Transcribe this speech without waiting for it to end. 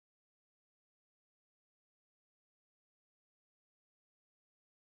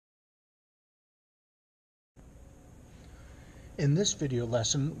In this video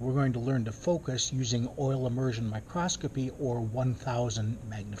lesson, we're going to learn to focus using oil immersion microscopy or 1000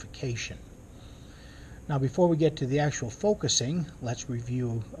 magnification. Now, before we get to the actual focusing, let's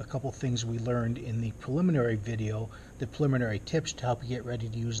review a couple things we learned in the preliminary video, the preliminary tips to help you get ready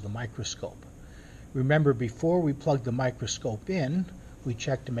to use the microscope. Remember, before we plug the microscope in, we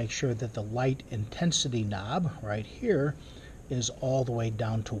check to make sure that the light intensity knob right here is all the way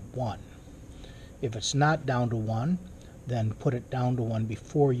down to 1. If it's not down to 1, then put it down to 1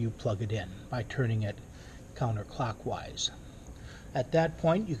 before you plug it in by turning it counterclockwise. At that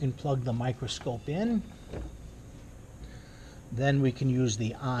point, you can plug the microscope in. Then we can use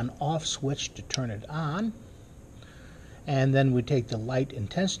the on-off switch to turn it on. And then we take the light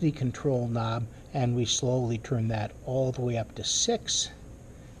intensity control knob and we slowly turn that all the way up to 6,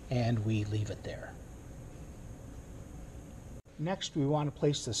 and we leave it there. Next, we want to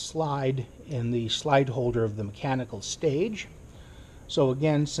place the slide in the slide holder of the mechanical stage. So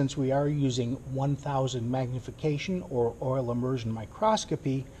again, since we are using 1000 magnification or oil immersion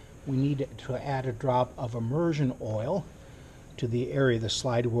microscopy, we need to add a drop of immersion oil to the area of the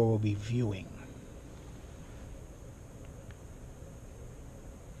slide where we'll be viewing.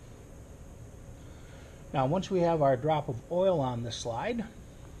 Now, once we have our drop of oil on the slide,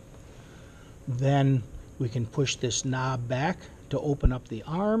 then we can push this knob back to open up the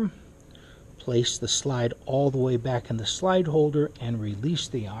arm, place the slide all the way back in the slide holder and release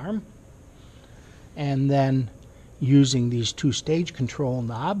the arm. And then using these two stage control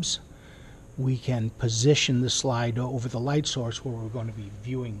knobs, we can position the slide over the light source where we're going to be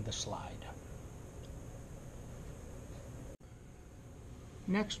viewing the slide.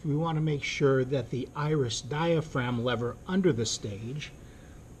 Next, we want to make sure that the iris diaphragm lever under the stage,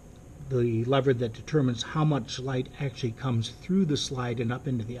 the lever that determines how much light actually comes through the slide and up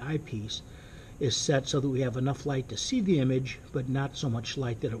into the eyepiece, is set so that we have enough light to see the image, but not so much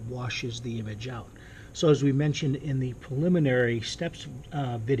light that it washes the image out. So as we mentioned in the preliminary steps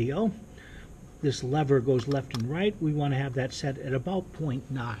video, this lever goes left and right. We want to have that set at about 0.9.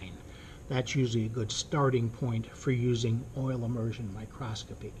 That's usually a good starting point for using oil immersion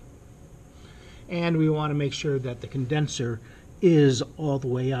microscopy. And we want to make sure that the condenser is all the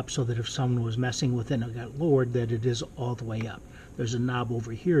way up so that if someone was messing with it and it got lowered, that it is all the way up. There's a knob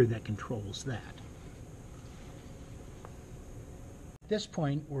over here that controls that. At this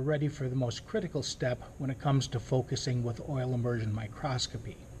point, we're ready for the most critical step when it comes to focusing with oil immersion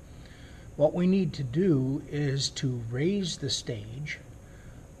microscopy. What we need to do is to raise the stage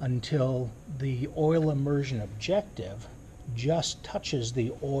until the oil immersion objective just touches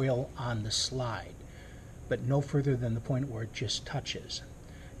the oil on the slide, but no further than the point where it just touches.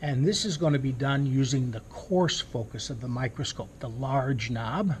 And this is going to be done using the coarse focus of the microscope, the large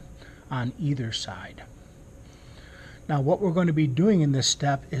knob on either side. Now, what we're going to be doing in this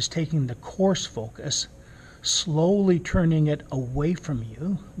step is taking the coarse focus, slowly turning it away from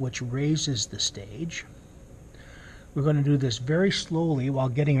you, which raises the stage. We're going to do this very slowly while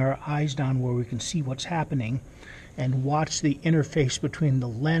getting our eyes down where we can see what's happening and watch the interface between the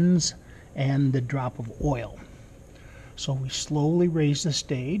lens and the drop of oil. So we slowly raise the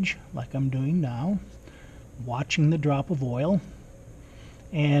stage like I'm doing now, watching the drop of oil,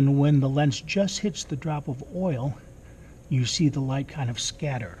 and when the lens just hits the drop of oil, you see the light kind of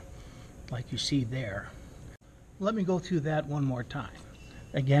scatter like you see there. Let me go through that one more time.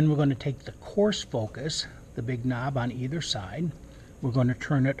 Again, we're going to take the coarse focus, the big knob on either side. We're going to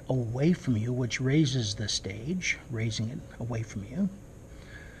turn it away from you, which raises the stage, raising it away from you.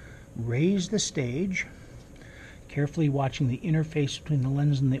 Raise the stage, carefully watching the interface between the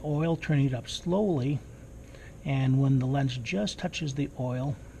lens and the oil, turning it up slowly, and when the lens just touches the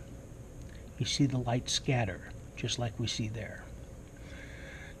oil, you see the light scatter, just like we see there.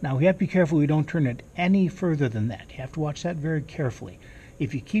 Now, we have to be careful we don't turn it any further than that. You have to watch that very carefully.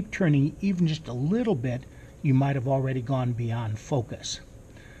 If you keep turning even just a little bit, you might have already gone beyond focus.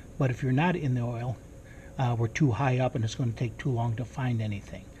 But if you're not in the oil, we're too high up and it's going to take too long to find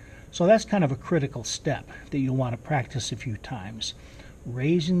anything. So that's kind of a critical step that you'll want to practice a few times.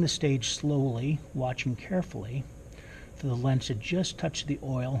 Raising the stage slowly, watching carefully for the lens to just touch the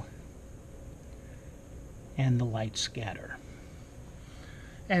oil and the light scatter.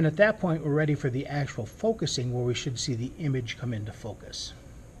 And at that point, we're ready for the actual focusing where we should see the image come into focus.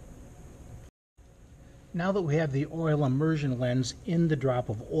 Now that we have the oil immersion lens in the drop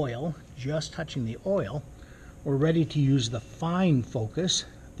of oil, just touching the oil, we're ready to use the fine focus,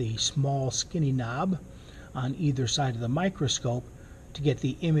 the small skinny knob on either side of the microscope, to get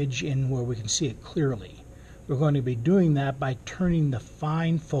the image in where we can see it clearly. We're going to be doing that by turning the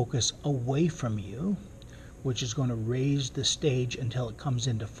fine focus away from you, which is going to raise the stage until it comes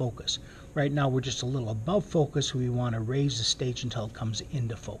into focus. Right now we're just a little above focus. We want to raise the stage until it comes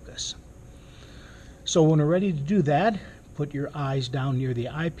into focus. So when we're ready to do that, put your eyes down near the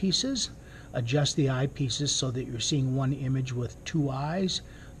eyepieces, adjust the eyepieces so that you're seeing one image with two eyes.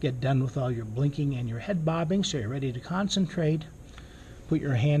 Get done with all your blinking and your head bobbing so you're ready to concentrate. Put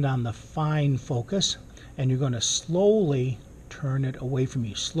your hand on the fine focus, and you're going to slowly turn it away from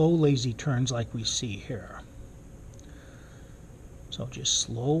you. Slow, lazy turns like we see here. So just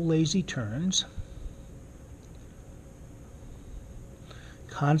slow, lazy turns.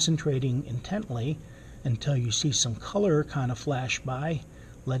 Concentrating intently until you see some color kind of flash by,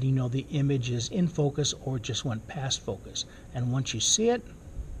 letting you know the image is in focus or just went past focus. And once you see it,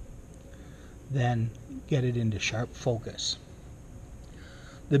 then get it into sharp focus.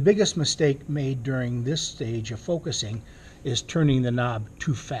 The biggest mistake made during this stage of focusing is turning the knob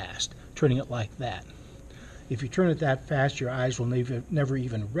too fast, turning it like that. If you turn it that fast, your eyes will never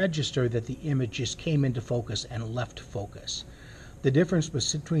even register that the image just came into focus and left focus. The difference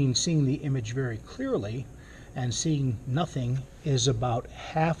between seeing the image very clearly and seeing nothing is about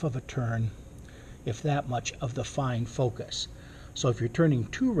half of a turn, if that much, of the fine focus. So if you're turning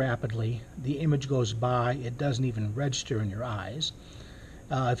too rapidly, the image goes by, it doesn't even register in your eyes.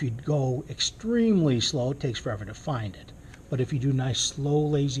 If you go extremely slow, it takes forever to find it. But if you do nice slow,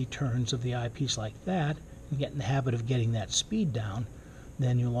 lazy turns of the eyepiece like that, and get in the habit of getting that speed down,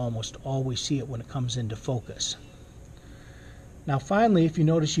 then you'll almost always see it when it comes into focus. Now finally, if you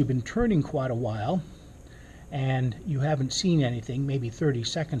notice you've been turning quite a while, and you haven't seen anything, maybe 30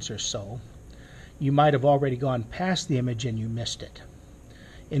 seconds or so, you might have already gone past the image and you missed it.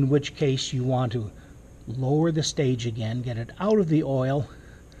 In which case you want to lower the stage again, get it out of the oil,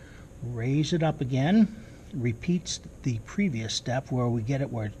 raise it up again, repeats the previous step where we get it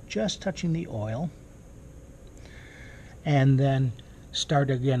where it's just touching the oil, and then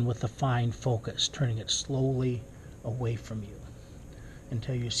start again with the fine focus, turning it slowly away from you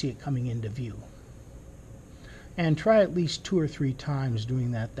until you see it coming into view. And try at least 2 or 3 times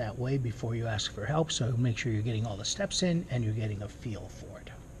doing that way before you ask for help, so make sure you're getting all the steps in and you're getting a feel for it.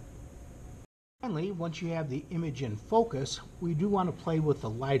 Finally, once you have the image in focus, we do want to play with the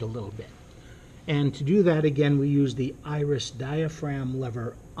light a little bit. And to do that, again, we use the iris diaphragm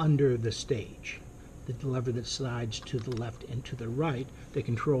lever under the stage, the lever that slides to the left and to the right that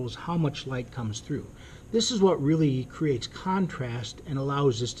controls how much light comes through. This is what really creates contrast and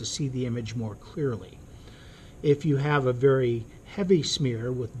allows us to see the image more clearly. If you have a very heavy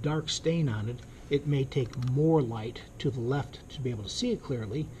smear with dark stain on it, it may take more light to the left to be able to see it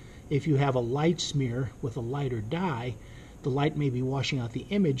clearly. If you have a light smear with a lighter dye, the light may be washing out the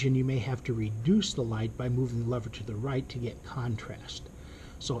image and you may have to reduce the light by moving the lever to the right to get contrast.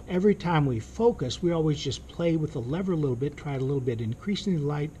 So every time we focus, we always just play with the lever a little bit, try it a little bit, increasing the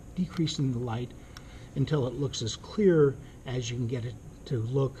light, decreasing the light, until it looks as clear as you can get it to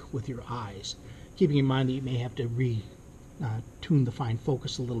look with your eyes. Keeping in mind that you may have to tune the fine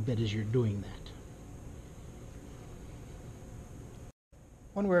focus a little bit as you're doing that.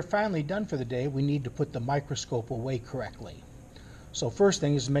 When we're finally done for the day, we need to put the microscope away correctly. So first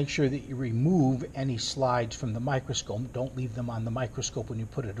thing is make sure that you remove any slides from the microscope. Don't leave them on the microscope when you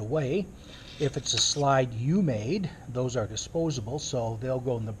put it away. If it's a slide you made, those are disposable, so they'll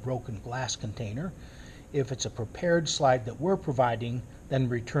go in the broken glass container. If it's a prepared slide that we're providing, then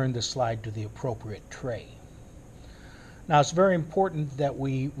return the slide to the appropriate tray. Now it's very important that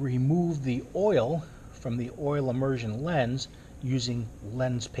we remove the oil from the oil immersion lens using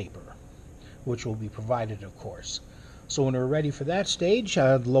lens paper, which will be provided, of course. So when we're ready for that stage,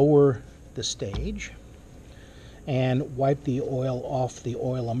 lower the stage and wipe the oil off the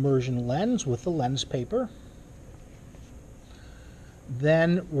oil immersion lens with the lens paper.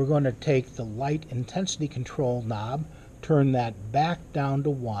 Then we're going to take the light intensity control knob, turn that back down to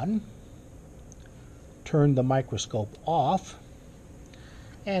 1, turn the microscope off,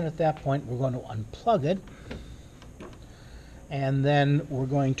 and at that point we're going to unplug it, and then we're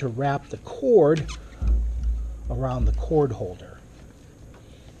going to wrap the cord around the cord holder.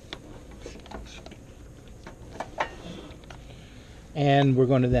 And we're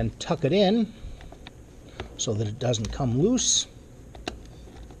going to then tuck it in so that it doesn't come loose.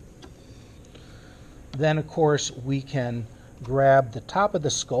 Then, of course, we can grab the top of the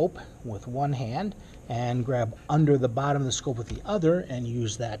scope with one hand and grab under the bottom of the scope with the other and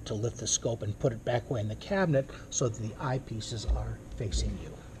use that to lift the scope and put it back away in the cabinet so that the eyepieces are facing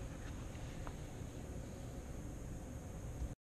you.